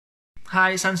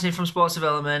Hi, it's Anthony from Sports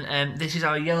Development. This is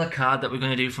our yellow card that we're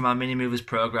going to do from our Mini Movers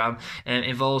programme. It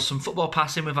involves some football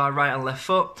passing with our right and left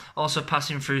foot, also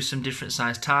passing through some different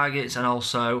sized targets, and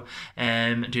also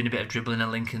doing a bit of dribbling and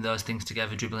linking those things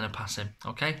together, dribbling and passing.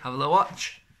 Okay, have a little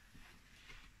watch.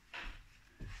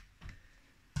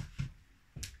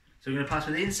 So we're going to pass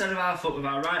with the inside of our foot with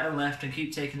our right and left and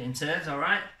keep taking it in turns,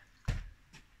 alright?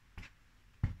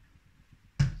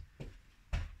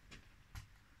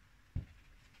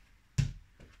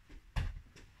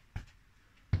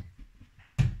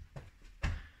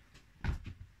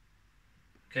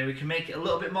 Okay, we can make it a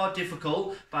little bit more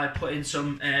difficult by putting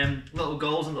some little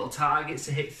goals and little targets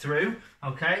to hit through.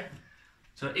 Okay,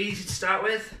 so easy to start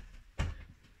with.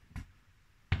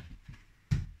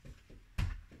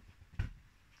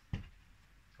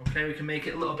 Okay, we can make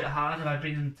it a little bit harder by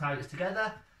bringing the targets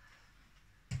together.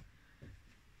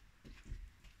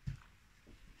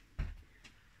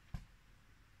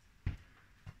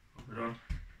 We're on.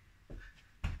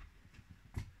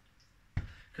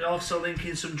 Can also link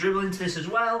in some dribbling to this as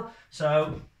well.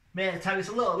 So make the targets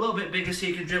a little bit bigger so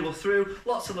you can dribble through.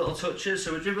 Lots of little touches.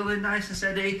 So we're dribbling nice and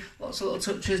steady. Lots of little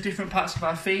touches, different parts of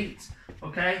our feet.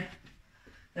 Okay.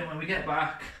 Then when we get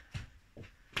back,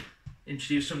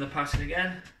 introduce some of the passing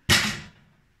again.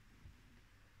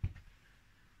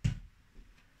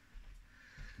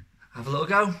 Have a little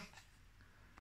go.